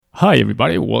Hi,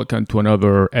 everybody. Welcome to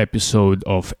another episode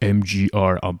of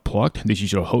MGR Unplugged. This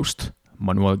is your host,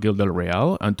 Manuel Gil del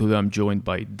Real, and today I'm joined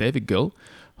by David Gill,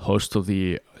 host of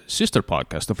the sister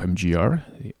podcast of MGR,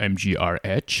 the MGR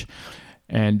Edge.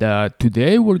 And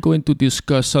today we're going to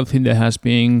discuss something that has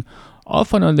been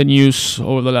often on the news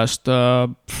over the last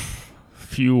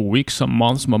few weeks and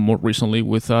months, but more recently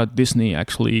with Disney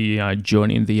actually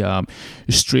joining the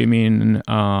streaming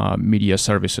media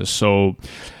services. So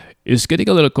it's getting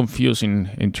a little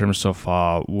confusing in terms of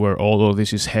where all of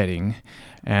this is heading.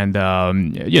 And,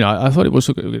 I thought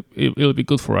it'll be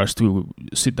good for us to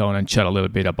sit down and chat a little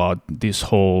bit about this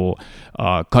whole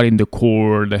cutting the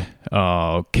cord,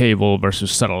 cable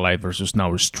versus satellite versus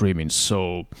now streaming.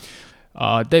 So,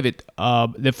 David,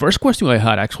 the first question I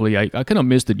had, actually, I kind of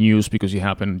missed the news because it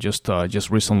happened just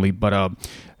recently, but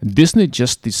Disney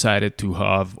just decided to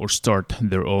have or start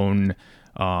their own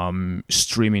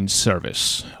streaming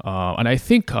service. And I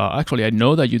think, actually, I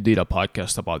know that you did a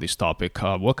podcast about this topic.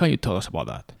 What can you tell us about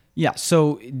that? Yeah,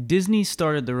 so Disney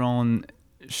started their own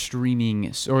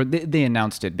streaming, or they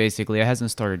announced it, basically. It hasn't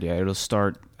started yet. It'll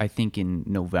start, I think, in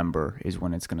November is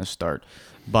when it's going to start.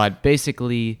 But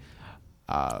basically,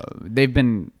 they've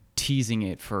been teasing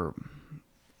it for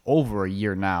over a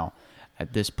year now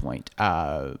at this point.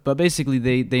 But basically,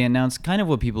 they announced kind of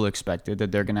what people expected,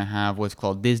 that they're going to have what's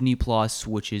called Disney Plus,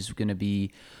 which is going to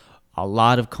be a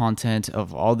lot of content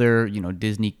of all their,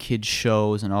 Disney kids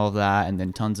shows and all of that, and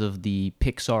then tons of the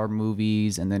Pixar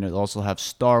movies, and then it'll also have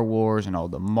Star Wars and all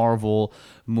the Marvel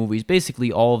movies,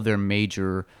 basically all of their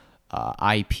major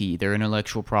IP, their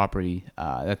intellectual property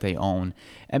that they own.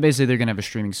 And basically, they're going to have a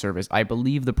streaming service. I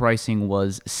believe the pricing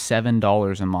was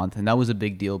 $7 a month, and that was a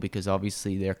big deal because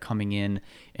obviously they're coming in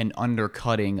and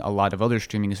undercutting a lot of other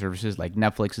streaming services. Like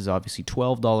Netflix is obviously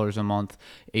 $12 a month,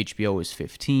 HBO is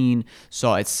 $15.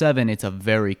 So at $7, it's a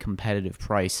very competitive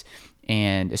price.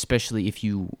 And especially if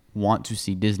you want to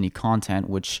see Disney content,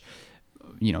 which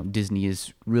Disney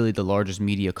is really the largest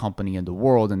media company in the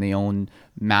world, and they own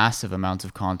massive amounts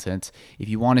of content. If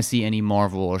you want to see any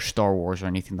Marvel or Star Wars or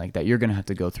anything like that, you're going to have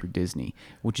to go through Disney,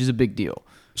 which is a big deal.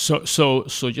 So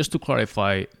just to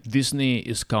clarify, Disney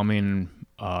is coming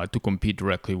to compete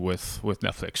directly with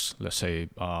Netflix, let's say,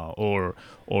 or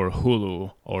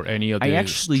Hulu, or any of the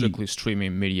strictly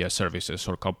streaming media services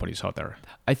or companies out there.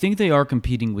 I think they are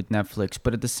competing with Netflix,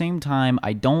 but at the same time,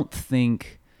 I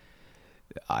think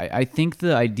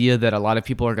the idea that a lot of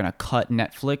people are going to cut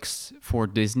Netflix for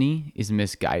Disney is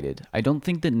misguided. I don't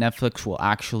think that Netflix will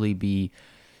actually be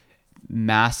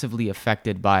massively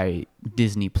affected by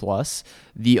Disney Plus.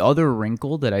 The other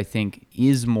wrinkle that I think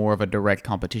is more of a direct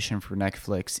competition for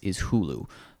Netflix is Hulu.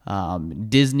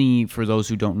 Disney, for those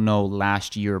who don't know,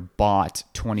 last year bought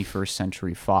 21st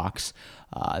Century Fox.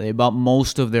 They bought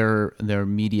most of their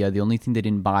media. The only thing they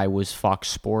didn't buy was Fox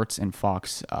Sports and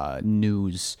Fox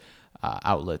News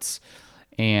outlets.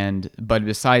 But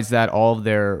besides that, all of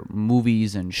their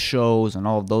movies and shows and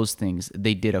all of those things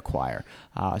they did acquire.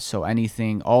 So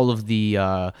anything, all of the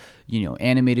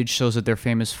animated shows that they're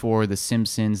famous for, The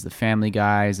Simpsons, The Family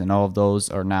Guys, and all of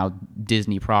those are now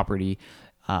Disney property.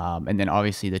 And then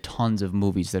obviously the tons of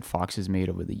movies that Fox has made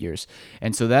over the years.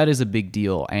 And so that is a big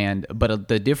deal. But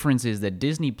the difference is that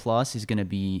Disney Plus is going to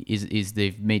be, is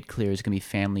they've made clear, is going to be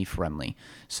family friendly.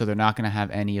 So they're not going to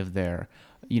have any of their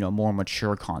more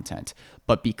mature content.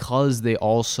 But because they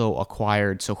also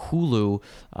acquired, so Hulu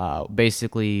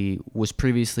basically was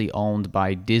previously owned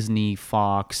by Disney,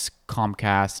 Fox,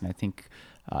 Comcast, and I think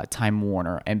Time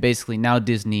Warner. And basically now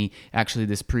Disney, actually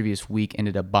this previous week,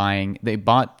 they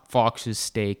bought Fox's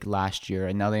stake last year,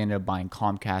 and now they ended up buying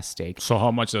Comcast stake. So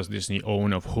how much does Disney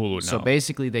own of Hulu now? So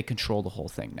basically they control the whole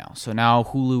thing now. So now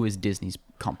Hulu is Disney's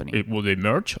company. Will they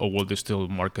merge, or will they still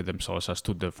market themselves as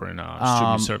two different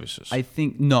streaming services? I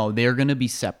think, no, they're going to be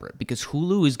separate because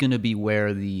Hulu is going to be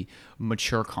where the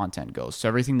mature content goes. So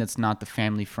everything that's not the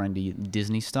family-friendly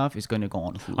Disney stuff is going to go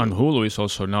on Hulu. And Hulu is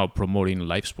also now promoting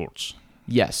live sports.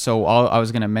 Yes, so I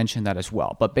was going to mention that as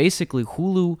well. But basically,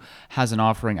 Hulu has an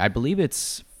offering, I believe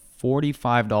it's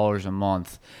 $45 a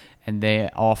month, and they're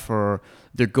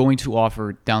going to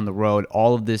offer down the road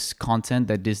all of this content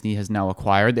that Disney has now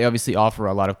acquired. They obviously offer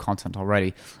a lot of content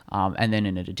already. And then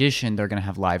in addition, they're going to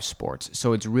have live sports.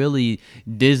 So it's really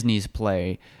Disney's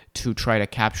play to try to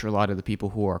capture a lot of the people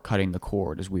who are cutting the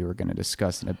cord, as we were going to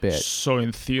discuss in a bit. So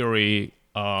in theory...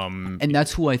 and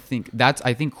that's who I think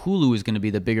Hulu is going to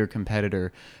be the bigger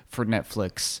competitor for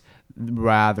Netflix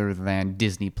rather than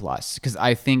Disney Plus. Because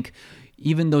I think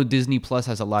even though Disney Plus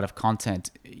has a lot of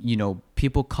content,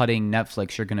 people cutting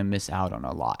Netflix, you're going to miss out on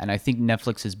a lot. And I think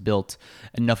Netflix has built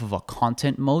enough of a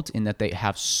content moat in that they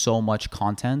have so much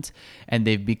content, and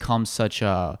they've become such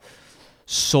a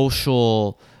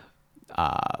social,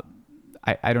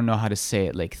 I don't know how to say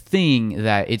it, like thing,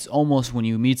 that it's almost when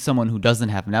you meet someone who doesn't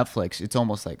have Netflix, it's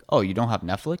almost like, oh, you don't have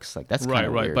Netflix? Like, that's kind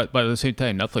of right. weird. But at the same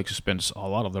time, Netflix spends a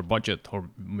lot of their budget, or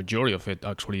majority of it,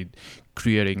 actually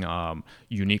creating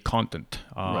unique content.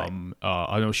 I'm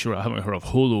not sure. I haven't heard of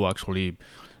Hulu actually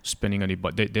spending any,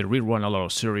 but they rerun a lot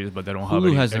of series, but they don't have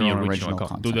Hulu has their any own original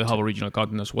content. Do they have original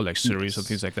content as well, like series and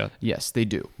things like that? Yes, they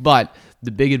do. But the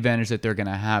big advantage that they're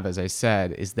going to have, as I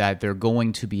said, is that they're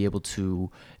going to be able to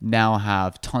now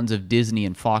have tons of Disney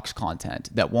and Fox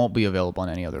content that won't be available on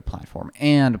any other platform.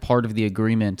 And part of the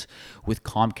agreement with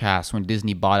Comcast when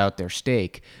Disney bought out their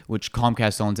stake, which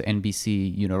Comcast owns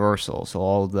NBC Universal, so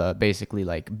all the basically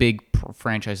like big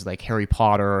franchises like Harry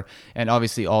Potter and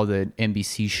obviously all the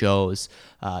NBC shows,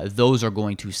 those are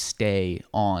going to stay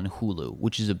on Hulu,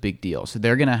 which is a big deal. So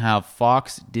they're going to have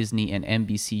Fox, Disney, and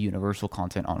NBC Universal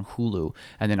content on Hulu,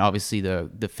 and then obviously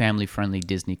the family-friendly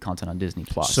Disney content on Disney+.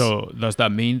 So does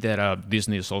that mean that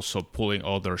Disney is also pulling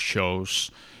all their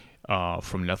shows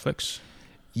from Netflix?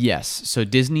 Yes. So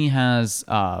Disney has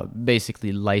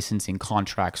basically licensing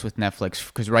contracts with Netflix,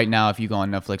 because right now if you go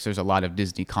on Netflix, there's a lot of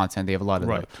Disney content. They have a lot of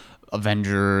the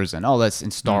Avengers and all that's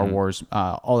in Star Wars,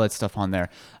 all that stuff on there.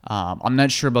 I'm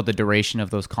not sure about the duration of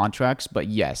those contracts, but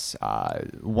yes,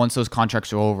 once those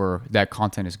contracts are over, that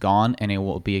content is gone and it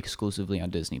will be exclusively on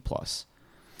Disney+.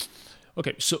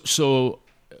 Okay, so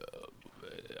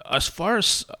as far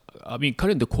as, I mean,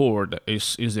 cutting the cord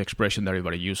is the expression that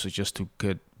everybody uses just to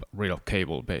get rid of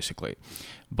cable, basically.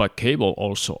 But cable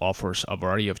also offers a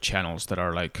variety of channels that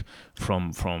are like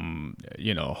from Home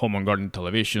and Garden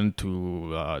Television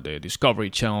to the Discovery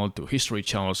Channel to History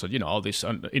Channels, and all this,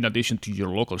 in addition to your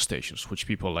local stations, which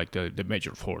people like the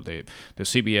major for, the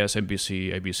CBS,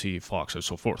 NBC, ABC, Fox, and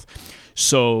so forth.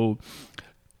 So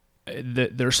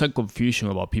there's some confusion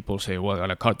about people saying, well, I'm going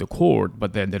to cut the cord,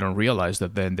 but then they don't realize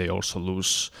that then they also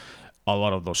lose a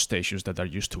lot of those stations that they're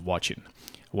used to watching,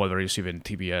 whether it's even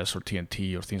TBS or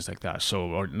TNT or things like that. So,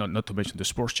 or not to mention the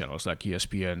sports channels like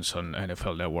ESPNs and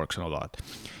NFL networks and all that.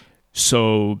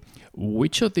 So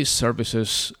which of these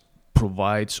services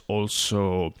provides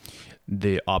also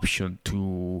the option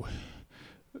to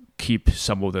keep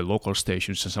some of the local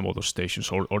stations and some of those stations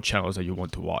or channels that you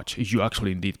want to watch, if you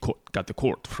actually indeed got the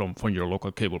cord from your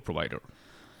local cable provider?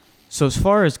 So as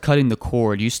far as cutting the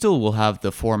cord, you still will have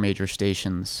the 4 major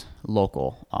stations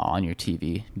local on your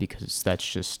TV, because that's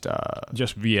just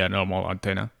via normal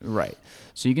antenna. Right.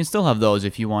 So you can still have those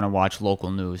if you want to watch local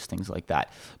news, things like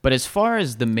that. But as far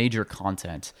as the major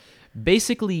content,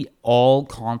 basically all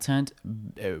content,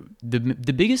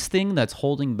 the biggest thing that's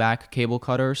holding back cable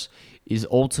cutters is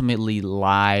ultimately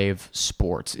live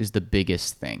sports is the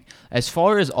biggest thing. As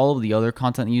far as all of the other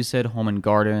content you said, Home and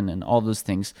Garden and all those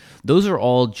things, those are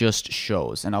all just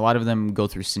shows, and a lot of them go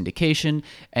through syndication,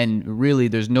 and really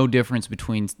there's no difference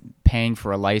between paying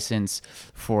for a license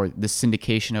for the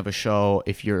syndication of a show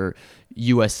if you're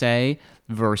USA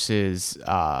versus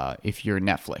if you're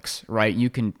Netflix, right?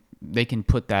 They can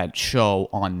put that show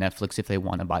on Netflix if they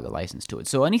want to buy the license to it.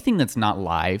 So anything that's not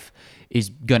live is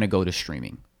going to go to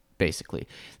streaming, basically.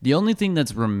 The only thing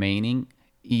that's remaining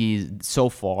so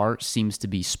far seems to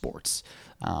be sports.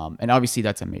 And obviously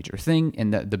that's a major thing.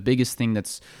 And the biggest thing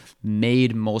that's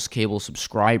made most cable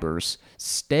subscribers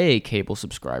stay cable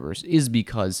subscribers is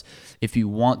because if you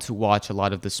want to watch a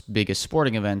lot of the biggest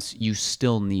sporting events, you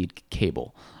still need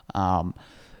cable.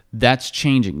 That's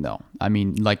changing, though. I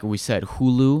mean, like we said,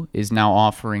 Hulu is now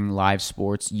offering live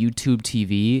sports. YouTube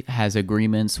TV has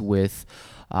agreements with,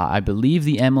 I believe,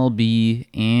 the MLB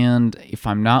and, if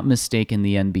I'm not mistaken,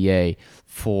 the NBA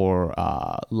for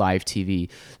live TV.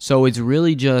 So it's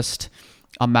really just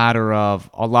a matter of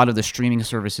a lot of the streaming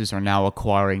services are now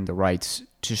acquiring the rights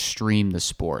to stream the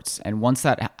sports. And once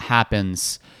that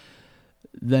happens,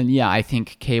 then yeah, I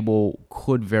think cable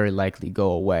could very likely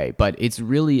go away. But it's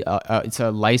really it's a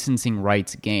licensing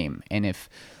rights game, and if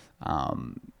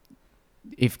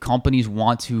companies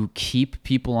want to keep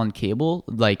people on cable,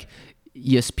 like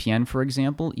ESPN, for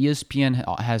example,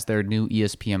 ESPN has their new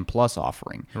ESPN Plus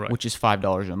offering, which is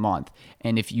 $5 a month.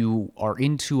 And if you are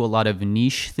into a lot of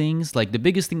niche things, like the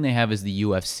biggest thing they have is the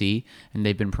UFC, and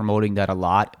they've been promoting that a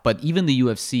lot. But even the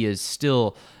UFC is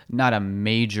still not a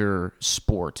major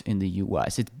sport in the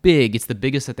US. It's big. It's the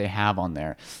biggest that they have on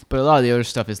there. But a lot of the other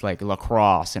stuff is like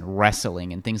lacrosse and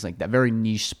wrestling and things like that. Very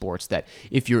niche sports that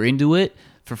if you're into it,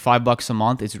 for $5 a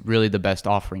month, it's really the best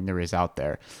offering there is out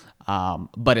there.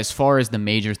 But as far as the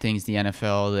major things, the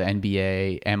NFL, the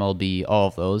NBA, MLB, all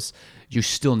of those, you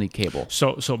still need cable.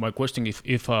 So my question,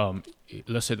 if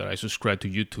let's say that I subscribe to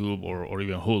YouTube or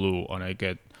even Hulu and I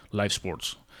get live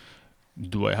sports,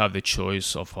 do I have the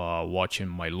choice of watching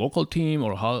my local team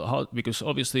or how? Because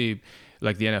obviously,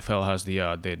 like the NFL has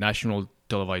the national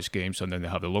televised games and then they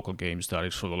have the local games that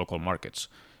is for the local markets.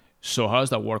 So how does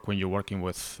that work when you're working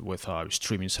with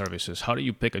streaming services? How do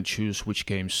you pick and choose which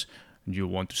games you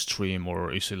want to stream,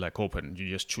 or is it like open? You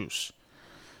just choose.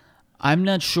 I'm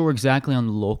not sure exactly on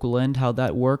the local end how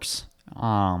that works.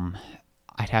 I'm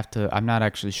not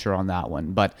actually sure on that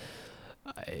one, but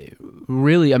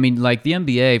really, I mean, like the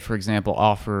NBA, for example,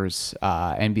 offers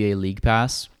NBA League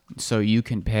Pass, so you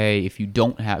can pay if you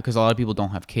don't have, because a lot of people don't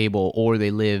have cable or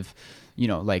they live,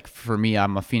 like for me,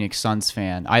 I'm a Phoenix Suns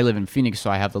fan. I live in Phoenix,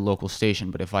 so I have the local station,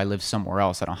 but if I live somewhere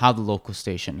else, I don't have the local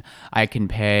station. I can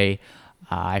pay,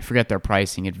 I forget their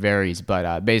pricing, it varies,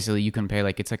 but basically you can pay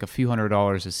it's like a few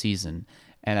 $100s a season,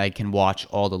 and I can watch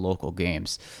all the local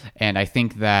games. And I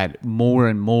think that more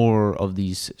and more of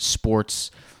these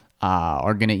sports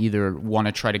are going to either want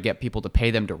to try to get people to pay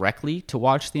them directly to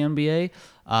watch the NBA,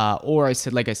 or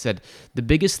like I said, the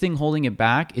biggest thing holding it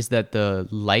back is that the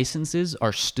licenses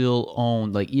are still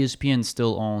owned. Like ESPN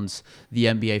still owns the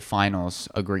NBA Finals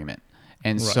agreement,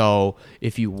 and Right. so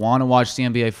if you want to watch the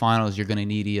NBA Finals, you're going to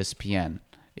need ESPN.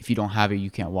 If you don't have it,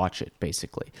 you can't watch it,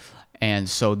 basically. And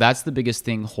so that's the biggest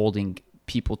thing holding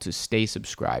people to stay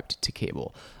subscribed to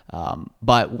cable.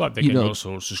 But they can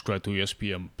also subscribe to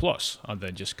ESPN Plus and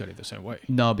then just get it the same way.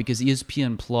 No, because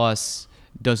ESPN Plus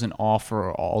doesn't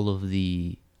offer all of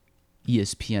the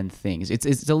ESPN things.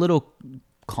 It's a little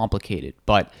complicated,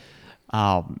 but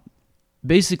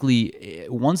basically,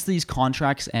 once these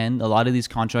contracts end, a lot of these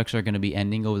contracts are going to be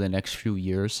ending over the next few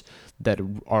years that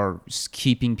are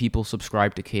keeping people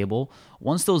subscribed to cable.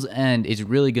 Once those end, it's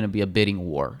really going to be a bidding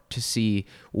war to see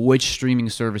which streaming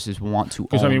services want to own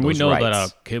those rights. Because we know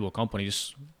that cable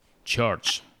companies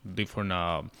charge different,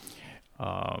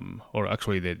 or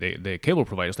actually the cable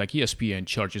providers like ESPN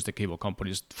charges the cable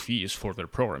companies fees for their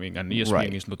programming, and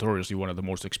ESPN is notoriously one of the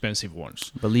most expensive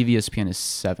ones. I believe ESPN is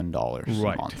 $7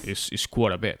 a month. It's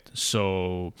quite a bit.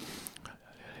 So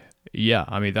yeah,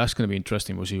 I mean that's going to be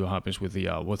interesting. We'll see what happens with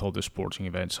with all the sporting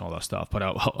events and all that stuff. But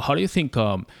how do you think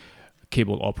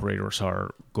cable operators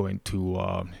are going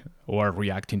to or are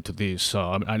reacting to this?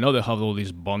 I know they have all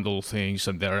these bundle things,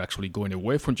 and they're actually going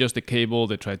away from just the cable.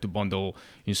 They try to bundle,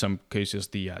 in some cases,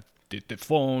 the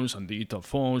phones and the digital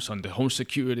phones and the home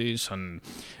securities and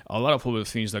a lot of other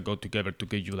things that go together to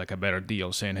get you like a better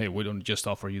deal, saying, hey, we don't just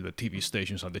offer you the TV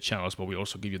stations and the channels, but we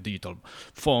also give you digital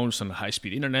phones and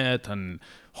high-speed internet and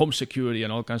home security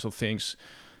and all kinds of things.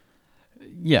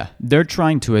 Yeah, they're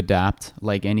trying to adapt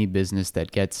like any business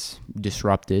that gets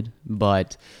disrupted,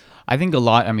 but I think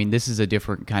this is a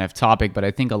different kind of topic, but I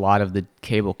think a lot of the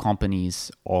cable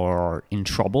companies are in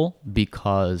trouble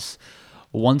because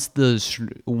once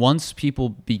people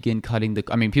begin cutting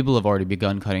people have already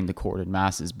begun cutting the cord in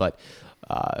masses, but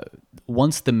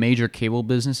once the major cable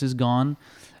business is gone,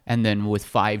 and then with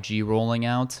 5G rolling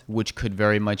out, which could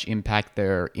very much impact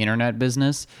their internet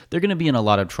business, they're going to be in a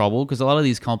lot of trouble because a lot of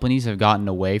these companies have gotten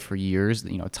away for years.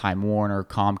 Time Warner,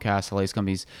 Comcast, all these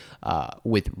companies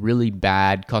with really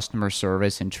bad customer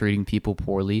service and treating people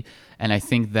poorly. And I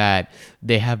think that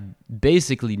they have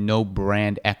basically no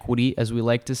brand equity, as we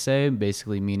like to say,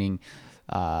 basically meaning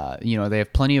they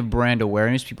have plenty of brand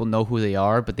awareness. People know who they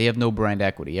are, but they have no brand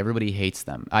equity. Everybody hates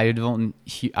them. I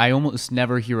almost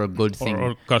never hear a good thing.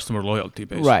 Or customer loyalty,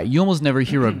 basically. Right. You almost never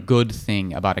hear a good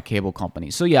thing about a cable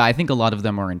company. So, yeah, I think a lot of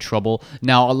them are in trouble.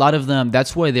 Now, a lot of them,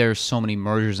 that's why there's so many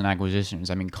mergers and acquisitions.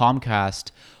 I mean,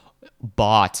 Comcast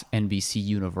bought NBC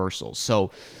Universal.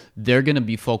 So they're going to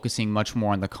be focusing much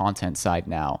more on the content side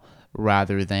now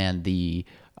rather than the,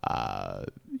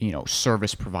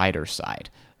 service provider side.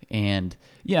 And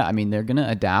yeah, I mean, they're going to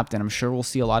adapt, and I'm sure we'll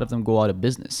see a lot of them go out of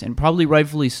business, and probably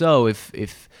rightfully so.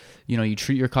 If you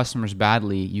treat your customers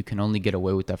badly, you can only get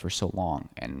away with that for so long.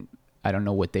 And I don't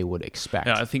know what they would expect.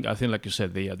 Yeah, I think like you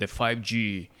said, the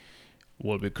 5G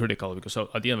will be critical because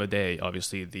at the end of the day,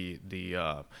 obviously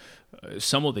the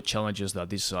some of the challenges that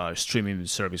these streaming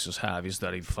services have is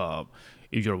that if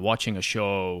you're watching a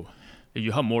show, if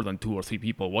you have more than 2 or 3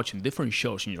 people watching different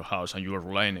shows in your house and you are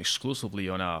relying exclusively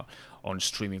on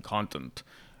streaming content,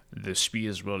 the speed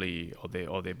is really,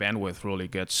 or the bandwidth really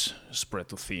gets spread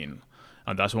too thin.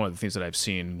 And that's one of the things that I've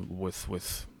seen with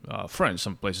friends,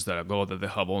 some places that I go, that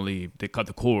they cut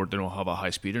the cord, they don't have a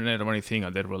high-speed internet or anything,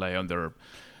 and they rely on their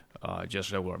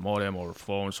just regular modem or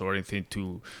phones or anything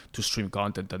to stream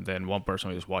content, and then one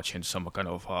person is watching some kind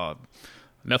of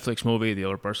Netflix movie, the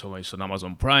other person is on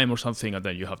Amazon Prime or something, and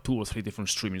then you have 2 or 3 different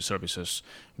streaming services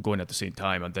going at the same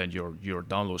time, and then your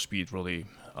download speed really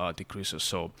decreases.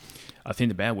 So I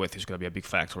think the bandwidth is going to be a big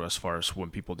factor as far as when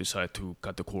people decide to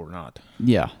cut the cord or not.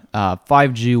 Yeah,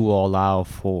 5G will allow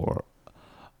for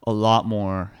a lot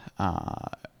more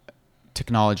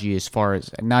technology as far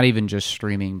as not even just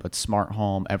streaming, but smart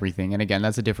home, everything. And again,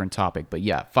 that's a different topic. But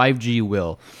yeah, 5G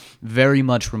will very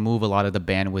much remove a lot of the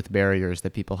bandwidth barriers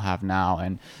that people have now.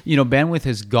 And, bandwidth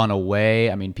has gone away.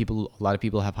 I mean, a lot of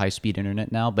people have high-speed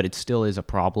internet now, but it still is a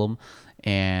problem.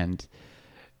 And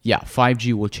yeah,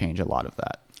 5G will change a lot of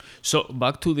that. So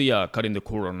back to the cutting the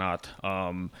cord or not.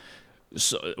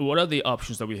 So what are the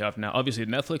options that we have now? Obviously,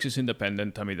 Netflix is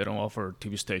independent. I mean, they don't offer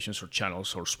TV stations or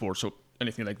channels or sports or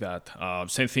anything like that.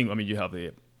 Same thing. I mean, you have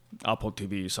the Apple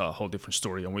TV is a whole different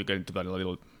story, and we'll get into that in a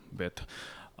little bit.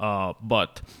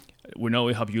 But we know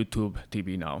we have YouTube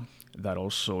TV now. That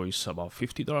also is about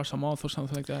 $50 a month or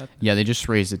something like that. Yeah, they just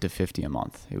raised it to $50 a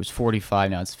month. It was $45,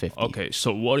 now it's $50. Okay,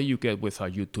 so what do you get with a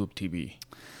YouTube TV?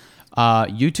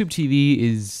 YouTube TV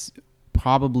is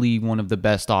probably one of the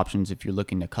best options if you're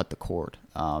looking to cut the cord,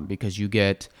 because you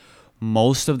get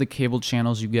most of the cable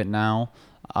channels you get now.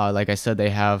 Like I said, they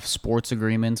have sports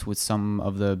agreements with some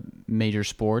of the major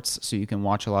sports, so you can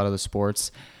watch a lot of the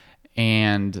sports.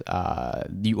 And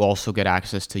you also get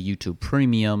access to YouTube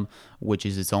Premium, which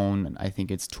is its own, I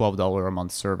think it's $12 a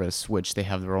month service, which they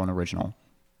have their own original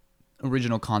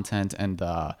content, and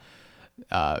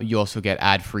you also get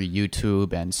ad-free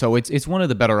YouTube, and so it's one of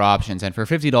the better options. And for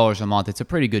 $50 a month, it's a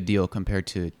pretty good deal compared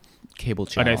to cable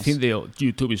channels. And I think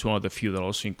YouTube is one of the few that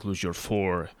also includes your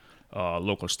 4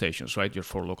 local stations, right? Your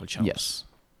 4 local channels. Yes.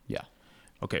 Yeah.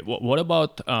 Okay. What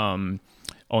about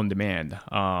on demand?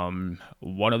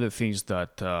 One of the things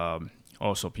that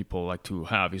also people like to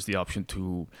have is the option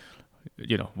to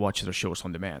watch their shows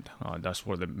on demand. That's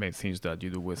one of the main things that you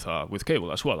do with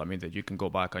cable as well. I mean, that you can go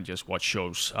back and just watch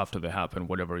shows after they happen,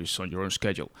 whatever is on your own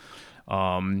schedule.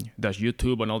 Does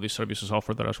YouTube and all these services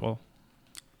offer that as well?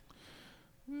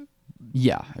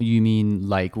 Yeah. You mean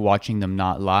like watching them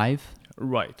not live?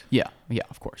 Right. Yeah,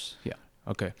 of course. Yeah.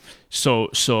 Okay. So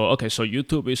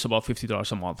YouTube is about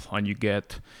 $50 a month, and you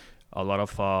get a lot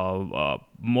of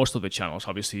most of the channels.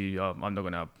 Obviously, I'm not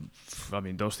gonna. I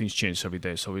mean, those things change every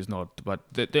day, so it's not. But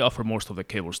they offer most of the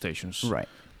cable stations, right?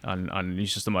 And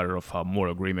it's just a matter of more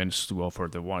agreements to offer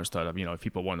the ones that if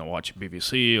people want to watch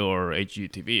BBC or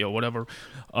HGTV or whatever.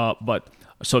 But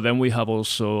so then we have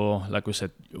also, like we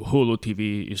said, Hulu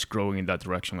TV is growing in that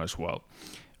direction as well,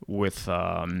 with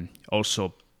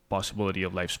also possibility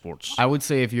of live sports. I would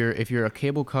say if you're a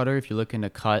cable cutter, if you're looking to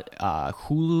cut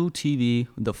Hulu TV,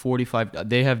 the $45,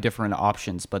 they have different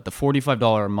options, but the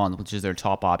 $45 a month, which is their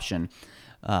top option,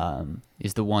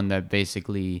 is the one that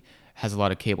basically has a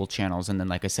lot of cable channels, and then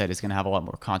like I said, it's going to have a lot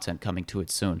more content coming to it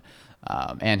soon,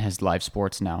 and has live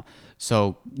sports now.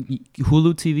 So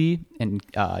Hulu TV and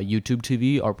YouTube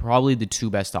TV are probably the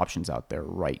 2 best options out there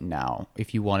right now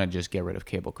if you want to just get rid of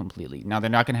cable completely. Now,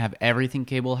 they're not going to have everything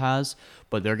cable has,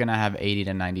 but they're going to have 80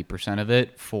 to 90% of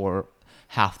it for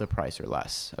half the price or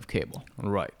less of cable.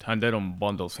 Right. And they don't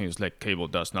bundle things like cable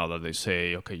does now, that they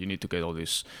say, okay, you need to get all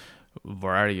this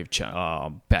variety of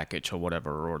package or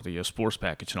whatever, or the sports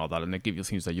package and all that, and they give you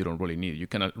things that you don't really need. You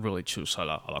cannot really choose a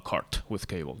la carte with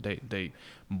cable. They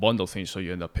bundle things, so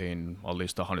you end up paying at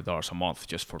least $100 a month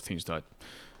just for things that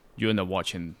you end up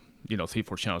watching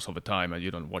 3-4 channels of the time, and you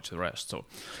don't watch the rest.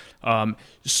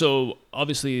 So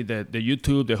obviously the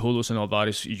YouTube, the Hulus and all that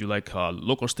is you like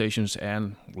local stations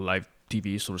and live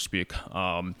TV, so to speak.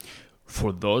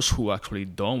 For those who actually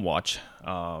don't watch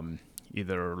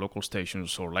either local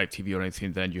stations or live TV or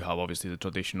anything, then you have obviously the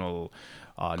traditional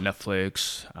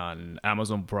Netflix and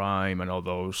Amazon Prime and all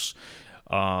those.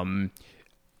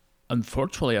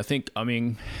 Unfortunately, I think,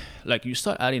 like you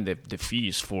start adding the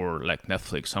fees for like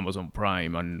Netflix, Amazon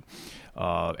Prime, and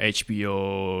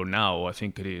HBO Now, I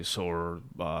think it is, or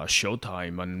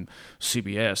Showtime and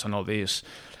CBS and all this.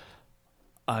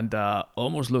 And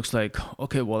almost looks like,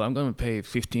 okay, well, I'm going to pay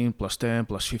 15 plus 10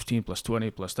 plus 15 plus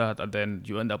 20 plus that. And then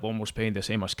you end up almost paying the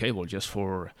same as cable just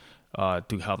for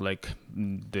to have like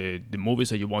the movies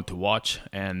that you want to watch,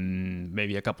 and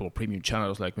maybe a couple of premium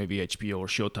channels like maybe HBO or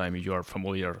Showtime if you are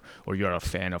familiar or you're a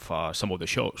fan of some of the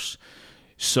shows.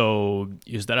 So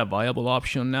is that a viable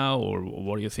option now, or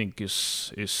what do you think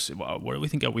is where do we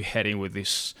think are we heading with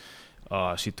this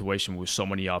situation with so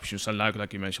many options, and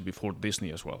like you mentioned before,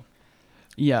 Disney as well?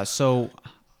 Yeah, so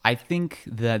I think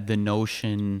that the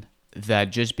notion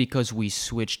that just because we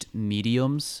switched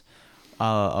mediums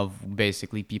of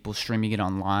basically people streaming it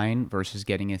online versus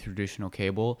getting it through traditional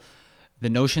cable, the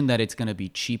notion that it's going to be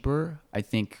cheaper, I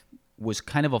think, was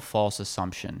kind of a false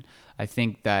assumption. I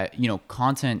think that,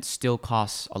 content still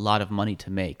costs a lot of money to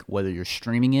make, whether you're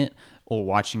streaming it or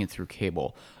watching it through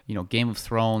cable. Game of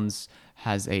Thrones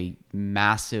has a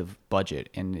massive budget,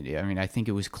 and I think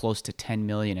it was close to 10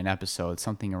 million an episode,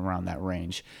 something around that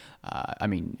range.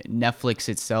 Netflix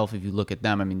itself, if you look at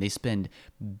them, they spend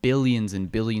billions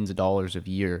and billions of dollars a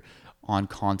year on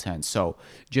content. So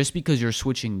just because you're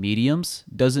switching mediums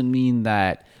doesn't mean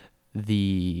that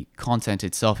the content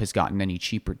itself has gotten any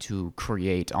cheaper to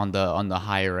create on the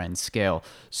higher end scale.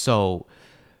 So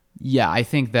yeah, I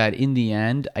think that in the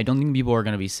end, I don't think people are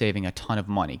going to be saving a ton of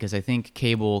money, because I think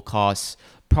cable costs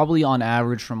probably on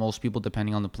average for most people,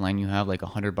 depending on the plan you have, like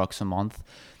 $100 a month.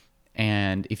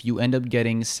 And if you end up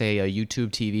getting, say, a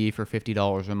YouTube TV for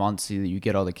 $50 a month, so that you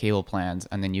get all the cable plans,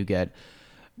 and then you get,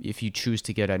 if you choose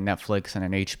to get a Netflix and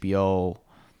an HBO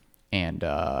and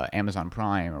Amazon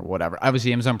Prime or whatever.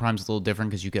 Obviously, Amazon Prime's a little different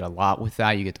because you get a lot with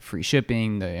that. You get the free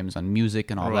shipping, the Amazon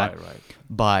Music, and all that. Right.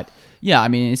 But yeah,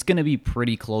 it's going to be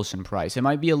pretty close in price. It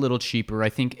might be a little cheaper. I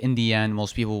think in the end,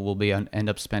 most people will end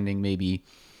up spending maybe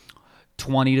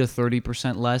 20 to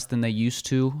 30% less than they used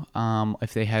to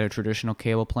if they had a traditional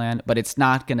cable plan. But it's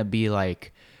not going to be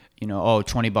like,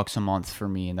 $20 a month for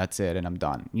me and that's it and I'm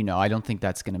done. I don't think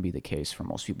that's going to be the case for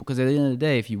most people, because at the end of the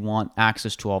day, if you want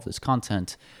access to all of this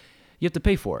content, you have to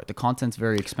pay for it. The content's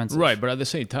very expensive. Right, but at the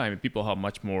same time, people have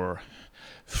much more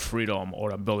freedom or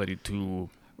ability to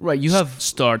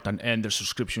start and end their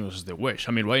subscriptions as they wish.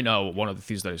 Right now, one of the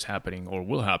things that is happening or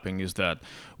will happen is that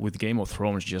with Game of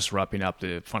Thrones just wrapping up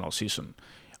the final season,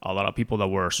 a lot of people that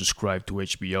were subscribed to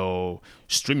HBO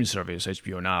streaming service,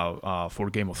 HBO Now,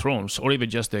 for Game of Thrones, or even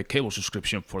just the cable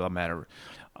subscription for that matter,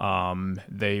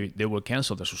 they will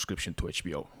cancel the subscription to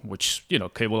HBO, which,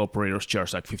 cable operators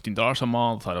charge like $15 a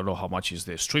month. I don't know how much is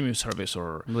the streaming service,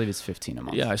 or I believe it's $15 a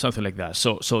month. Yeah, something like that.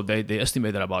 So they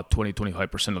estimate that about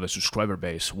 20-25% of the subscriber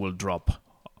base will drop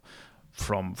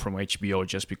from HBO,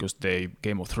 just because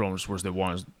Game of Thrones was the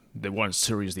one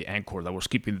series, the anchor that was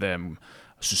keeping them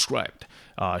subscribed.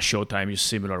 Showtime is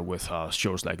similar with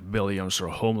shows like Billions or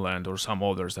Homeland or some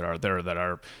others that are there that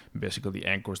are basically the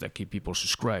anchors that keep people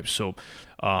subscribed. So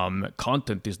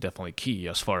content is definitely key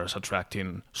as far as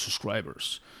attracting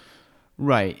subscribers.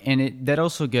 Right, and that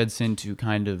also gets into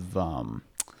kind of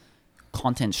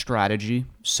content strategy.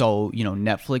 So,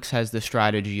 Netflix has the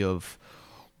strategy of,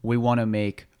 we want to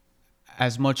make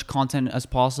as much content as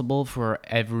possible for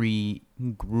every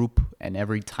group and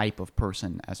every type of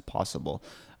person as possible.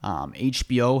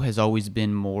 HBO has always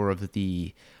been more of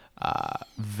the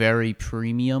very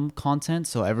premium content,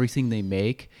 so everything they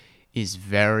make is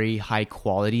very high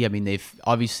quality. They've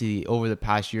obviously, over the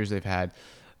past years,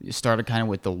 started kind of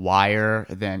with The Wire,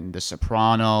 then The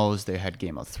Sopranos, they had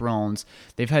Game of Thrones.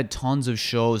 They've had tons of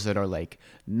shows that are like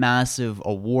massive,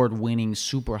 award-winning,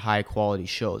 super high-quality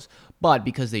shows. But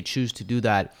because they choose to do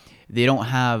that, they don't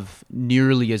have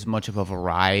nearly as much of a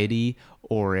variety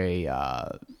or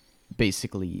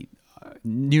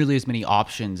nearly as many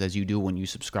options as you do when you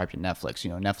subscribe to Netflix.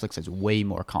 Netflix has way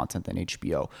more content than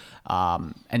HBO.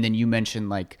 And then you mentioned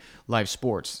like live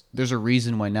sports. There's a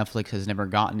reason why Netflix has never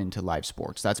gotten into live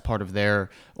sports. That's part of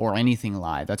or anything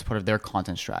live. That's part of their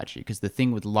content strategy. Because the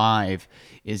thing with live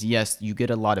is, yes, you get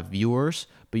a lot of viewers,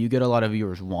 but you get a lot of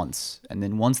viewers once. And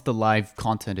then once the live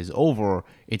content is over,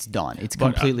 it's done. It's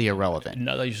completely irrelevant.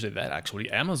 Now that you say that,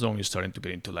 actually, Amazon is starting to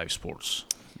get into live sports.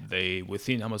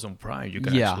 Within Amazon Prime, you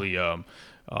can actually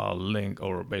link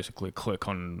or basically click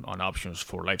on options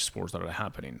for live sports that are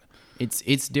happening.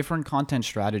 It's different content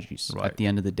strategies. Right. At the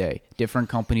end of the day. Different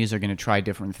companies are going to try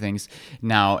different things.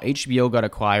 Now, HBO got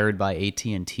acquired by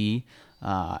AT&T,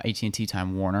 AT&T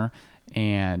Time Warner,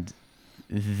 and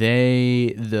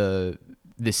the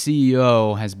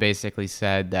CEO has basically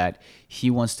said that he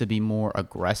wants to be more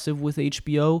aggressive with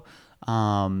HBO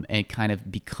and kind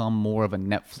of become more of a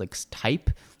Netflix type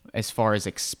as far as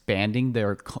expanding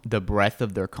the breadth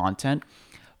of their content.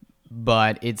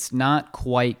 But it's not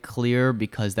quite clear,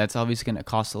 because that's obviously going to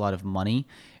cost a lot of money.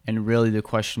 And really the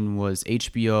question was,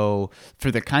 HBO,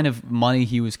 for the kind of money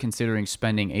he was considering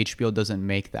spending, HBO doesn't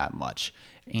make that much.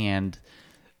 And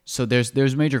so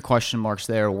there's major question marks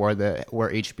there where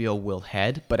HBO will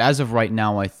head. But as of right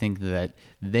now, I think that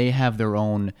they have their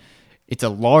own. It's a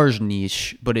large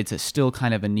niche, but it's still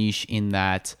kind of a niche in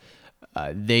that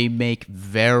they make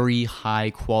very high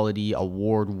quality,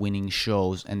 award-winning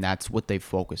shows, and that's what they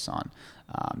focus on.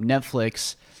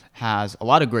 Netflix has a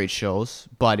lot of great shows,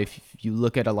 but if you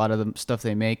look at a lot of the stuff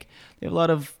they make, they have a lot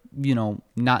of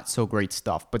not so great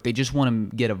stuff, but they just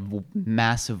want to get a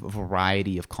massive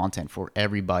variety of content for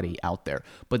everybody out there.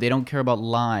 But they don't care about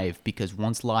live, because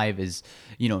once live is,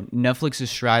 Netflix's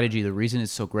strategy, the reason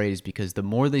it's so great is because the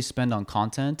more they spend on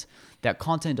content, that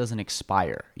content doesn't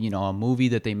expire. A movie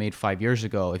that they made 5 years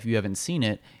ago, if you haven't seen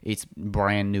it, it's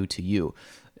brand new to you.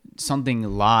 Something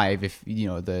live, if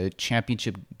the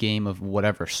championship game of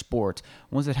whatever sport,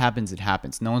 once it happens, it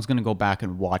happens. No one's going to go back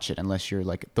and watch it unless you're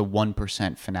like the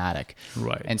 1% fanatic.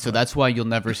 Right. And so that's why you'll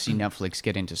never see Netflix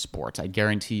get into sports. I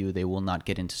guarantee you they will not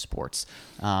get into sports.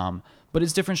 But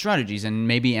it's different strategies. And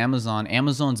maybe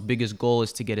Amazon's biggest goal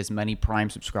is to get as many Prime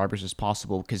subscribers as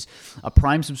possible, because a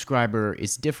Prime subscriber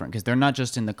is different, because they're not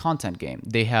just in the content game.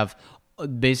 They have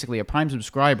basically a Prime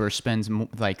subscriber spends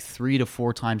like 3 to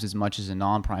 4 times as much as a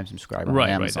non-Prime subscriber on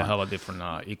Amazon. Right, they have a different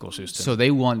ecosystem. So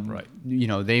they want,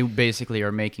 they basically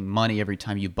are making money every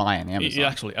time you buy on Amazon.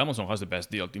 Actually, Amazon has the best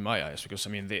deal in my eyes, because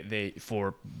they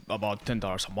for about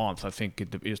 $10 a month, I think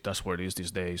that's where it is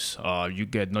these days. You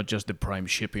get not just the Prime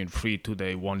shipping, free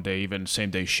 2-day, 1-day, even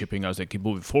same-day shipping as they keep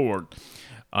moving forward.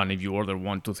 And if you order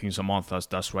 1-2 things a month,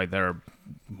 that's right there,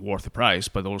 worth the price.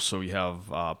 But also you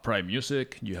have Prime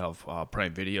Music, you have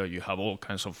Prime Video, you have all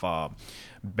kinds of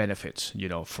benefits,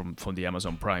 from the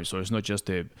Amazon Prime. So it's not just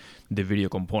the video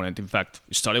component. In fact,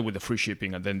 it started with the free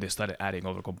shipping, and then they started adding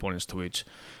other components to it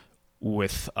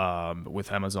with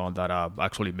Amazon that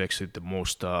actually makes it the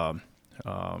most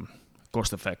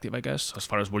cost effective, I guess, as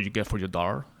far as what you get for your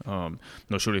dollar.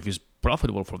 Not sure if it's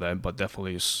profitable for them, but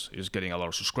definitely is getting a lot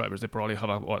of subscribers. They probably have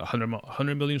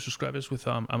 100 million subscribers with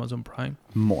Amazon Prime.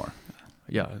 More.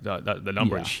 Yeah, the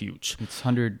number is huge. It's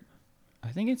 100. I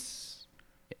think it's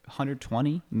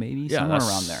 120, maybe, somewhere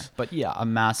around there. But yeah, a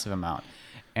massive amount.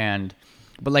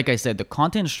 But like I said, the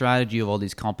content strategy of all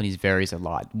these companies varies a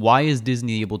lot. Why is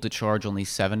Disney able to charge only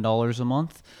 $7 a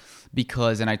month?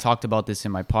 Because, and I talked about this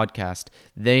in my podcast,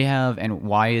 and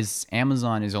why is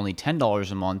Amazon is only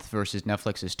 $10 a month versus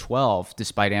Netflix is $12,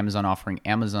 despite Amazon offering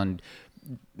Amazon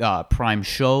Prime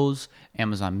shows,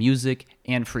 Amazon Music,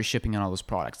 and free shipping on all those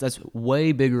products. That's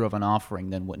way bigger of an offering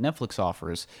than what Netflix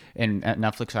offers, and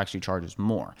Netflix actually charges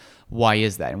more. Why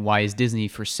is that? And why is Disney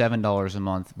for $7 a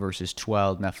month versus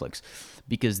 $12 Netflix?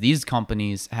 Because these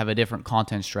companies have a different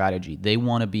content strategy. They're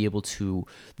able to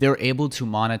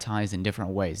monetize in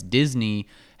different ways. Disney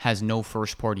has no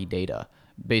first-party data.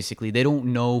 Basically, they don't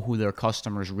know who their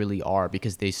customers really are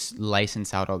because they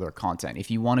license out other content. If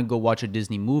you want to go watch a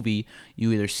Disney movie,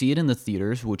 you either see it in the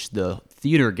theaters, which the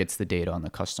theater gets the data on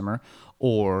the customer,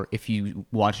 or if you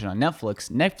watch it on Netflix,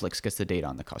 Netflix gets the data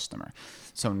on the customer.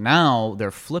 So now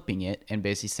they're flipping it and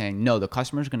basically saying, no, the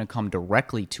customer is going to come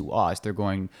directly to us. They're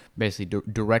going basically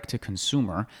direct to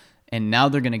consumer. And now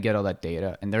they're going to get all that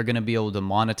data, and they're going to be able to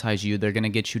monetize you. They're going to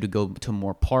get you to go to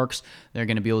more parks. They're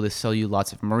going to be able to sell you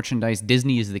lots of merchandise.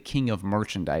 Disney is the king of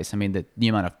merchandise. I mean, the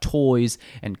amount of toys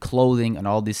and clothing and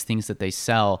all these things that they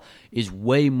sell is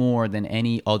way more than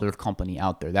any other company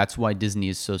out there. That's why Disney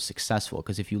is so successful,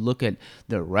 because if you look at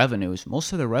their revenues,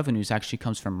 most of their revenues actually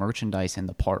comes from merchandise in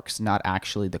the parks, not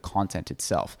actually the content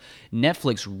itself.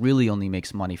 Netflix really only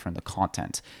makes money from the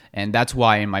content. And that's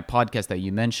why in my podcast that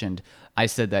you mentioned, I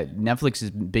said that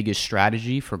Netflix's biggest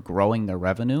strategy for growing their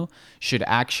revenue should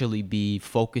actually be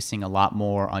focusing a lot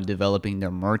more on developing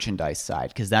their merchandise side,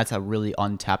 because that's a really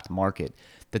untapped market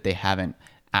that they haven't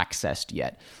accessed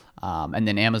yet. And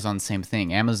then Amazon, same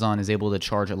thing. Amazon is able to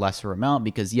charge a lesser amount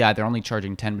because, they're only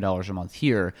charging $10 a month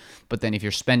here. But then if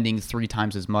you're spending 3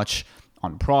 times as much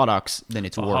on products, then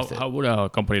it's worth it. How would a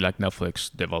company like Netflix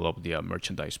develop the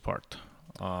merchandise part?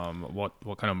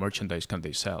 What kind of merchandise can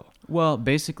they sell? Well,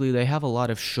 basically, they have a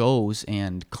lot of shows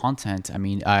and content. I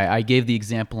mean, I gave the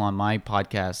example on my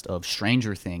podcast of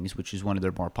Stranger Things, which is one of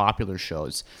their more popular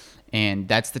shows. And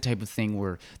that's the type of thing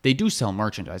where they do sell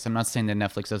merchandise. I'm not saying that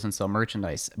Netflix doesn't sell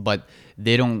merchandise, but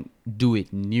they don't do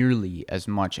it nearly as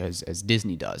much as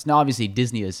Disney does. Now, obviously,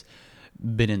 Disney has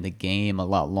been in the game a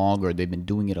lot longer. They've been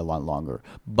doing it a lot longer.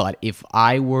 But if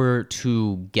I were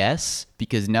to guess,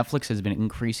 because Netflix has been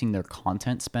increasing their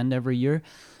content spend every year,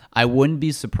 I wouldn't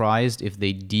be surprised if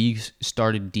they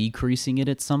started decreasing it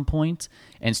at some point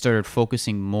and started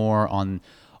focusing more on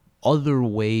other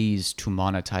ways to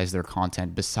monetize their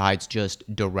content besides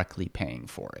just directly paying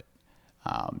for it.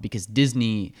 Because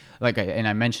Disney,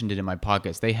 I mentioned it in my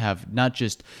podcast,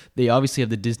 they obviously have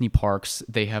the Disney parks,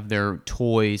 they have their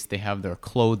toys, they have their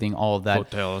clothing, all of that.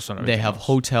 Hotels and they have else.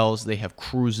 Hotels, they have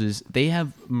cruises, they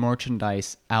have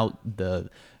merchandise out the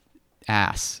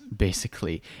ass,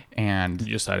 basically. And you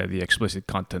just added the explicit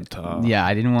content.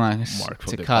 I didn't want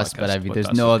to cuss, but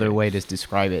there's no other way to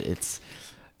describe it.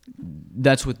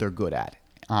 That's what they're good at.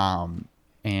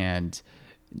 and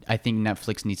I think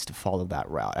Netflix needs to follow that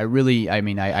route.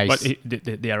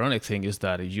 The ironic thing is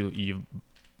that you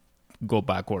go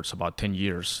backwards about 10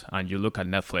 years and you look at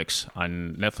Netflix,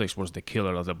 and Netflix was the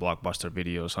killer of the blockbuster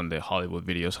videos and the Hollywood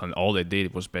videos, and all they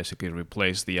did was basically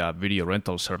replace the video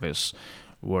rental service,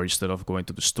 where instead of going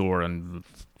to the store and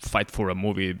fight for a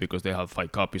movie because they had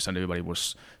 5 copies and everybody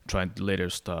was trying the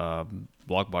latest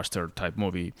blockbuster type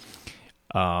movie,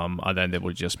 and then they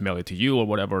would just mail it to you or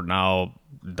whatever. Now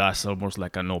that's almost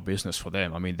like a no business for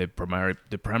them. I mean, the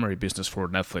primary business for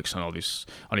Netflix and all this,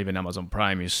 and even Amazon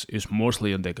Prime, is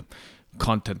mostly on the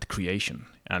content creation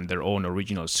and their own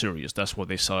original series. That's what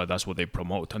they sell, that's what they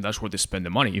promote, and that's where they spend the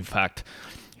money. In fact,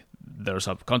 there's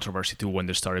a controversy too when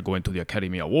they started going to the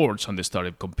Academy Awards and they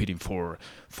started competing for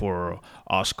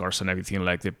Oscars and everything,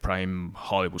 like the prime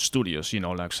Hollywood studios,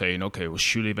 like saying, okay, well,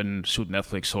 should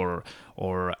Netflix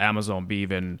or Amazon be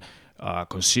even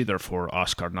considered for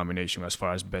Oscar nomination as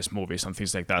far as best movies and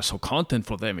things like that. So content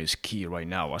for them is key right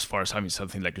now, as far as having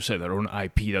something, like you said, their own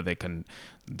IP that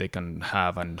they can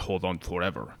have and hold on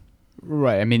forever.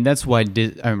 Right. I mean, that's why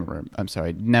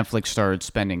Netflix started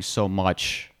spending so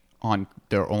much on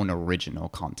their own original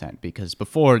content, because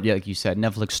before, like you said,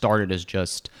 Netflix started as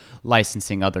just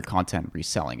licensing other content,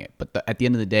 reselling it. But at the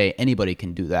end of the day, anybody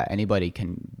can do that. Anybody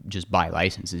can just buy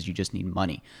licenses. You just need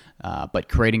money. But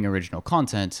creating original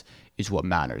content is what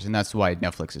matters. And that's why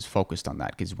Netflix is focused on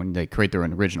that, because when they create their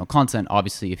own original content,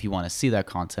 obviously, if you want to see that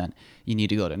content, you need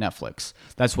to go to Netflix.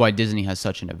 That's why Disney has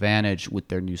such an advantage with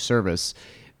their new service.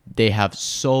 They have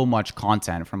so much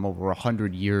content from over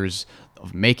 100 years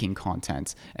of making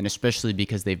content, and especially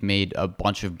because they've made a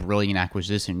bunch of brilliant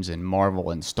acquisitions in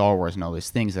Marvel and Star Wars and all these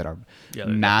things that are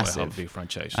massive. Big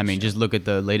franchises. I mean, just look at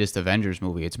the latest Avengers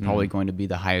movie. It's probably going to be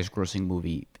the highest grossing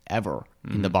movie ever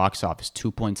in the box office,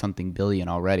 2-point-something billion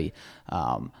already.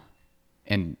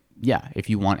 And yeah, if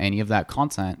you want any of that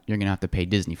content, you're going to have to pay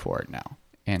Disney for it now.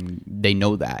 And they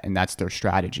know that, and that's their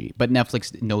strategy. But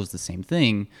Netflix knows the same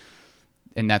thing.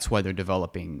 And that's why they're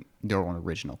developing their own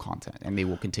original content, and they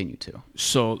will continue to.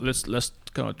 So let's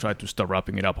kind of try to start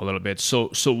wrapping it up a little bit. So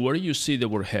where do you see that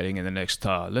we're heading in the next,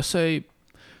 let's say,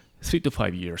 3 to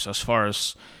 5 years, as far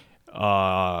as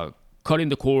cutting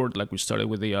the cord, like we started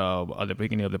with the at the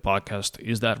beginning of the podcast?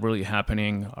 Is that really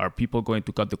happening? Are people going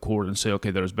to cut the cord and say,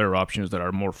 okay, there's better options that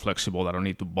are more flexible, I don't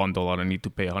need to bundle, I don't need to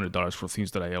pay $100 for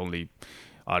things that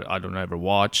I don't ever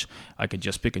watch. I can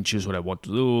just pick and choose what I want to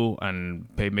do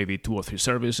and pay maybe 2 or 3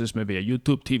 services, maybe a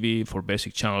YouTube TV for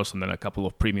basic channels, and then a couple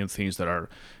of premium things that are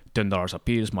 $10 a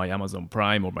piece, my Amazon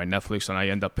Prime or my Netflix, and I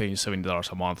end up paying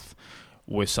 $70 a month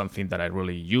with something that I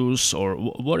really use? Or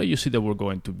what do you see that we're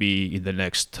going to be in the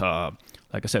next,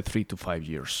 like I said, 3 to 5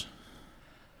 years?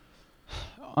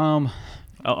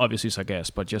 Obviously it's a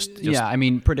guess, but just yeah, I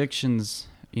mean, predictions,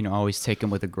 always take them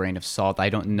with a grain of salt. I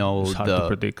don't know. It's hard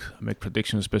to make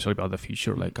predictions, especially about the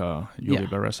future, like Yuli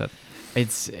Berra said.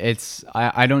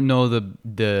 I don't know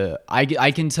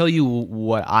I can tell you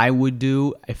what I would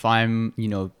do if I'm,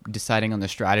 deciding on the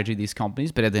strategy of these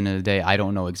companies, but at the end of the day, I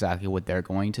don't know exactly what they're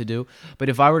going to do. But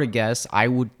if I were to guess, I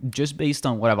would, just based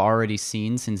on what I've already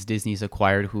seen since Disney's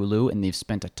acquired Hulu, and they've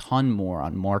spent a ton more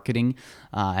on marketing,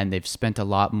 and they've spent a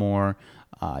lot more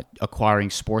acquiring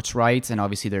sports rights, and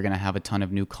obviously they're going to have a ton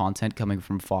of new content coming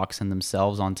from Fox and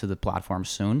themselves onto the platform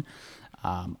soon.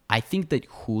 I think that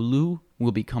Hulu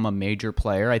will become a major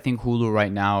player. I think Hulu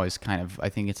right now is I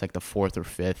think it's like the 4th or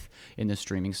 5th in the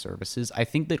streaming services. I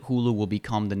think that Hulu will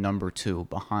become the number 2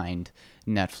 behind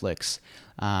Netflix.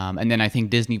 And then I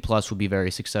think Disney Plus will be very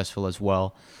successful as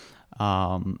well.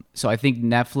 So I think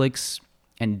Netflix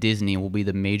and Disney will be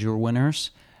the major winners.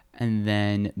 And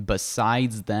then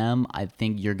besides them, I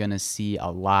think you're going to see a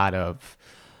lot of...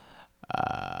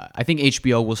 I think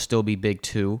HBO will still be big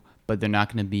too, but they're not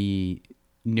going to be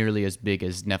nearly as big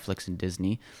as Netflix and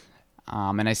Disney.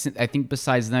 And I think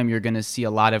besides them, you're going to see a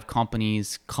lot of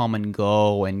companies come and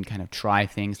go and kind of try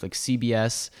things. Like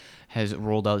CBS has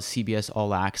rolled out CBS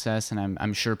All Access, and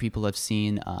I'm sure people have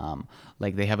seen,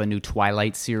 like they have a new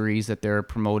Twilight series that they're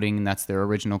promoting, and that's their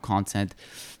original content.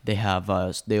 They have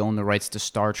they own the rights to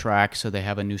Star Trek, so they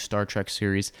have a new Star Trek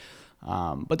series.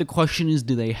 But the question is,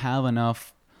 do they have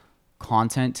enough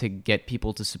content to get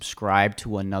people to subscribe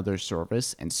to another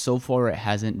service? And so far, it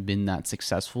hasn't been that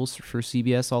successful for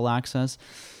CBS All Access.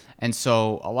 And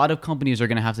so a lot of companies are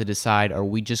going to have to decide, are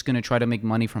we just going to try to make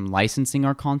money from licensing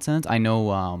our content? I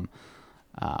know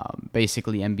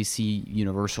basically NBC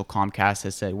Universal Comcast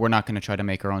has said, we're not going to try to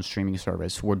make our own streaming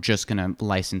service. We're just going to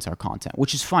license our content,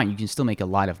 which is fine. You can still make a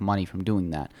lot of money from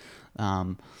doing that.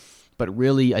 But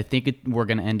really, I think we're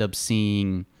going to end up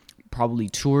seeing probably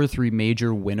 2 or 3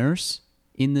 major winners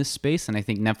in this space, and I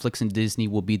think Netflix and Disney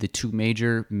will be the two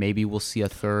major. Maybe we'll see a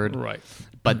third. Right.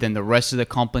 But then the rest of the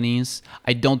companies,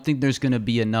 I don't think there's going to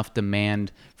be enough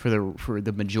demand for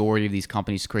the majority of these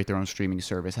companies to create their own streaming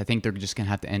service. I think they're just going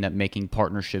to have to end up making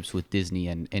partnerships with Disney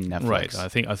and Netflix.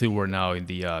 Right. I think we're now in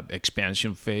the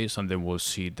expansion phase, and then we'll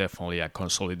see definitely a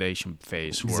consolidation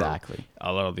phase where Exactly.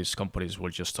 a lot of these companies will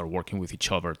just start working with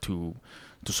each other to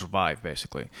survive,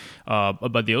 basically.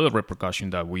 But the other repercussion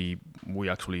that we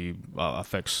actually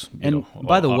affects. And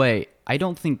by the way, I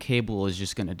don't think cable is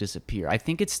just going to disappear. I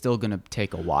think it's still going to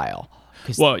take a while.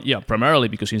 Well, yeah, primarily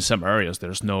because in some areas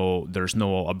there's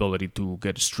no ability to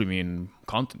get streaming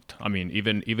content. I mean,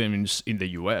 even in the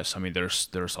U.S., I mean, there's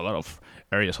a lot of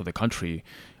areas of the country,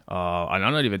 and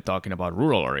I'm not even talking about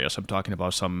rural areas. I'm talking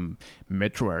about some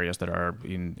metro areas that are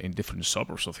in different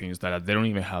suburbs of things that they don't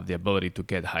even have the ability to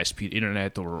get high-speed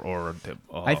internet or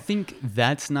I think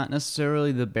that's not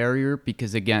necessarily the barrier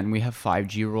because, again, we have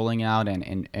 5G rolling out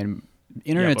and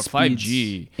internet but speeds.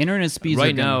 5G Internet speeds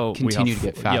right are now continue to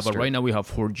get faster. Yeah, but right now we have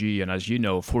 4G, and as you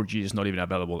know, 4G is not even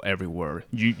available everywhere.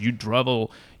 You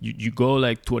travel, you go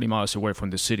like 20 miles away from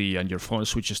the city, and your phone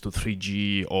switches to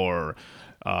 3G or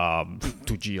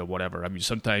 2G or whatever. I mean,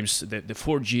 sometimes the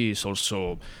 4G is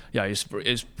also,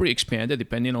 it's pretty expanded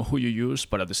depending on who you use,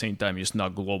 but at the same time, it's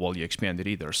not globally expanded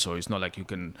either. So it's not like you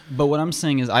can. But what I'm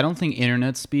saying is, I don't think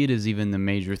internet speed is even the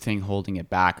major thing holding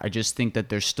it back. I just think that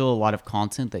there's still a lot of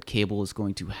content that cable is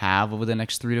going to have over the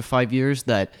next 3 to 5 years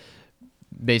that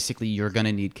basically you're going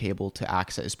to need cable to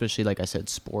access, especially, like I said,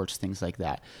 sports, things like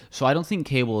that. So I don't think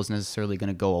cable is necessarily going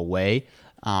to go away.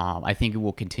 I think it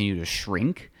will continue to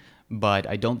shrink. But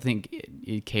I don't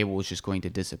think cable is just going to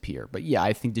disappear. But yeah,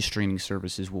 I think the streaming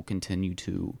services will continue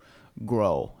to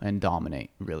grow and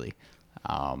dominate, really.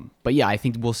 But yeah, I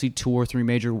think we'll see 2 or 3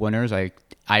 major winners.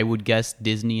 I would guess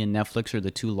Disney and Netflix are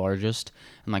the 2 largest.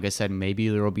 And like I said, maybe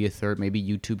there will be a third, maybe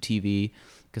YouTube TV,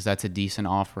 because that's a decent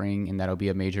offering, and that'll be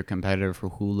a major competitor for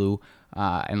Hulu.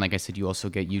 And like I said, you also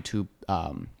get YouTube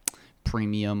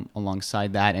Premium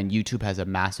alongside that, and YouTube has a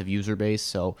massive user base,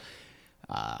 so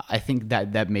I think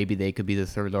that maybe they could be the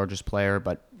 3rd largest player.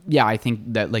 But yeah, I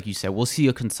think that, like you said, we'll see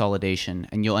a consolidation,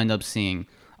 and you'll end up seeing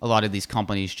a lot of these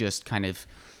companies just kind of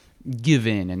give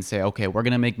in and say, okay, we're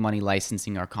going to make money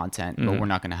licensing our content, but we're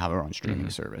not going to have our own streaming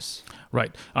service.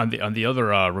 Right. And the other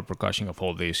repercussion of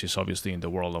all this is obviously in the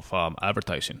world of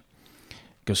advertising.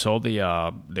 Because all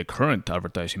the current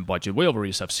advertising budget, we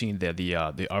already have seen that the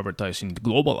advertising, the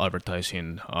global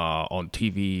advertising on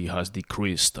TV has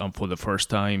decreased, and for the first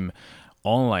time,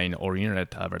 online or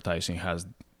internet advertising has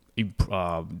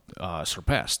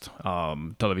surpassed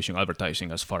television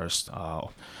advertising as far as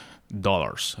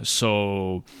dollars.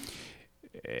 So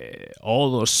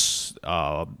all those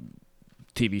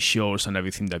TV shows and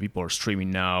everything that people are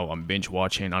streaming now and binge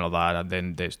watching and all that, and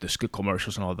then there's good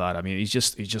commercials and all that. I mean, it's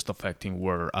just affecting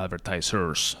where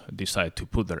advertisers decide to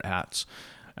put their ads.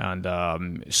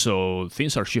 And so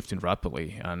things are shifting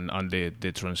rapidly, and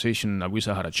the transition. I wish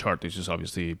I had a chart. This is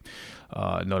obviously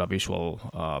not a visual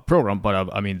program,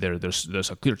 but I mean there's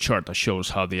a clear chart that shows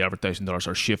how the advertising dollars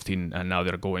are shifting, and now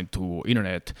they're going to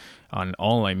internet and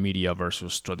online media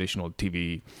versus traditional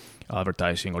TV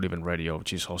advertising or even radio,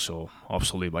 which is also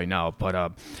obsolete by now.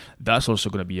 But that's also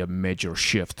going to be a major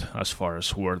shift as far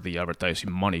as where the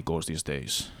advertising money goes these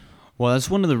days. Well,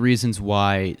 that's one of the reasons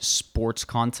why sports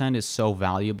content is so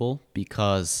valuable,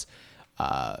 because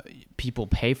people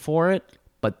pay for it,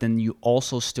 but then you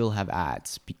also still have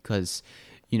ads, because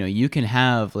you can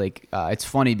have it's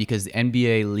funny because the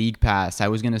NBA League Pass, I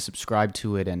was going to subscribe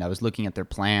to it, and I was looking at their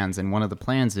plans, and one of the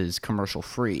plans is commercial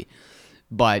free.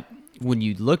 But when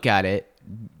you look at it,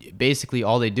 basically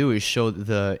all they do is show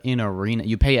the in-arena.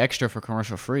 You pay extra for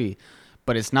commercial free,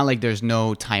 but it's not like there's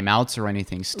no timeouts or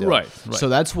anything still. Right. So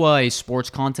that's why sports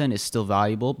content is still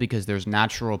valuable, because there's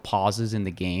natural pauses in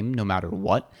the game no matter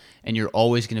what, and you're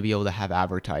always going to be able to have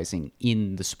advertising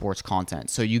in the sports content.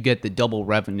 So you get the double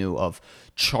revenue of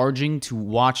charging to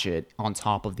watch it on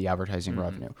top of the advertising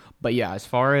revenue. But yeah, as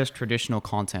far as traditional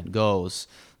content goes,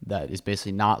 that is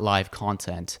basically not live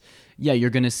content, yeah,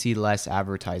 you're going to see less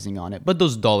advertising on it, but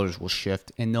those dollars will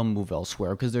shift and they'll move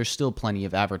elsewhere, because there's still plenty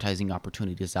of advertising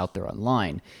opportunities out there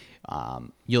online.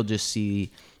 You'll just see,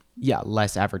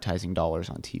 less advertising dollars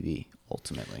on TV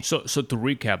ultimately. So to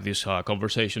recap this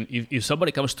conversation, if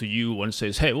somebody comes to you and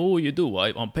says, "Hey, what will you do?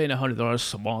 I'm paying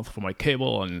 $100 a month for my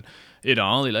cable, and I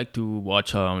only like to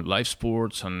watch live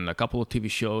sports and a couple of TV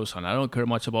shows, and I don't care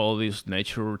much about all this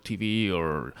nature TV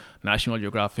or National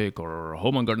Geographic or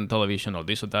Home and Garden Television or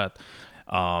this or that.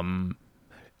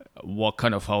 What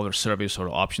kind of other service or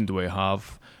option do I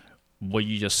have?" what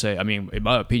you just say. I mean, in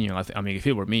my opinion, I mean, if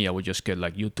it were me, I would just get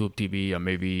like YouTube TV, and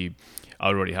maybe I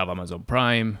already have Amazon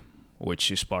Prime,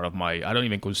 which is part of my. I don't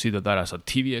even consider that as a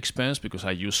TV expense because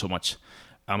I use so much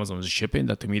Amazon shipping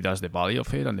that to me that's the value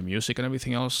of it and the music and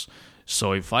everything else.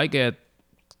 So if I get,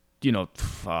 $12,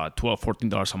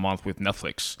 $14 a month with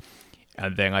Netflix,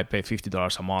 and then I pay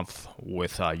 $50 a month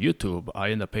with YouTube,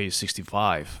 I end up paying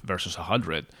 $65 versus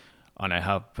 $100, and I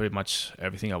have pretty much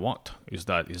everything I want. Is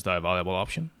that a valuable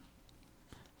option?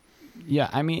 Yeah,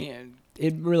 I mean,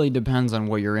 it really depends on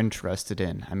what you're interested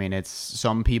in. I mean, it's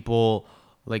some people,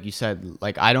 like you said,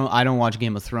 like I don't watch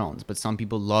Game of Thrones, but some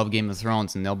people love Game of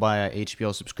Thrones and they'll buy a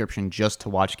HBO subscription just to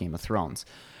watch Game of Thrones.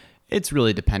 It's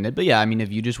really dependent. But yeah, I mean,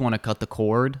 if you just want to cut the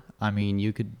cord, I mean,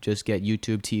 you could just get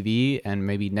YouTube TV and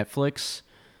maybe Netflix.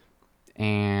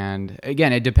 And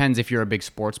again, it depends if you're a big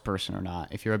sports person or not.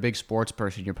 If you're a big sports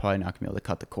person, you're probably not going to be able to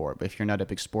cut the cord. But if you're not a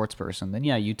big sports person, then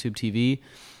yeah, YouTube TV,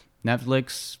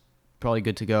 Netflix, probably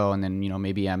good to go. And then,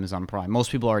 maybe Amazon Prime. Most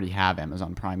people already have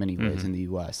Amazon Prime anyways in the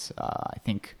US. I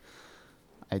think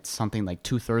it's something like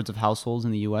 2/3 of households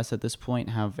in the US at this point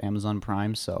have Amazon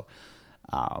Prime. So,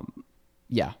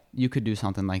 yeah, you could do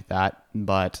something like that.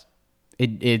 But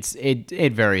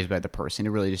it varies by the person. It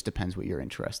really just depends what you're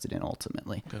interested in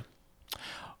ultimately. Okay.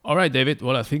 All right, David.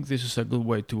 Well, I think this is a good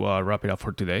way to wrap it up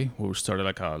for today. We started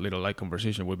like a little light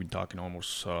conversation. We've been talking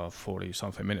almost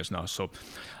 40-something minutes now. So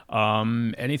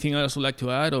anything else you'd like to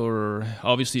add? Or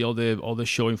obviously all the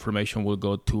show information will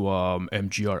go to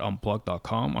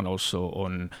mgrunplugged.com and also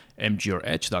on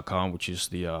mgredge.com, which is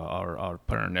our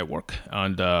parent network.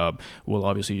 And we'll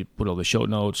obviously put all the show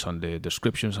notes and the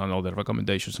descriptions and all the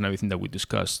recommendations and everything that we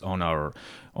discussed on our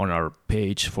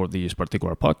page for this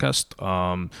particular podcast.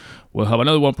 We'll have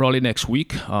another one probably next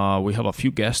week. We have a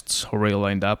few guests already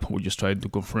lined up. We're just trying to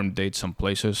confirm dates and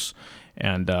places.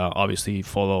 And obviously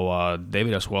follow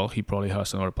David as well. He probably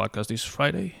has another podcast this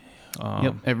Friday.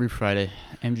 Yep, every Friday.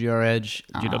 MGR Edge.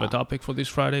 Do you have a topic for this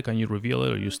Friday? Can you reveal it,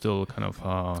 or are you still kind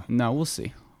of... No, we'll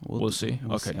see. We'll see.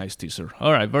 Okay, nice teaser.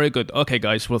 All right, very good. Okay,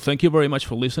 guys. Well, thank you very much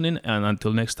for listening. And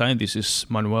until next time, this is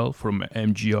Manuel from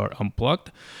MGR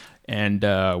Unplugged and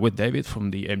with David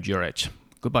from the MGR Edge.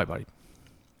 Goodbye, buddy.